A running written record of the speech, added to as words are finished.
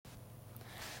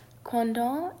Quand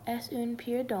on est un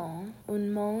perdant, on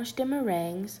mange des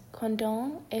meringues. Quand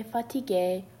on est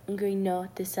fatigué, un grignote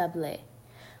de sablé.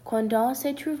 Quand on se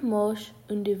trouve moche,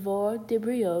 on dévore des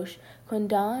brioches.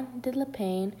 Quand on a de la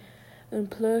peine, on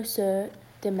pleure sur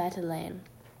de madeleine.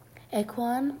 Et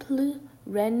quand plus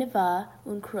rien ne va,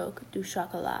 on croque du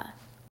chocolat.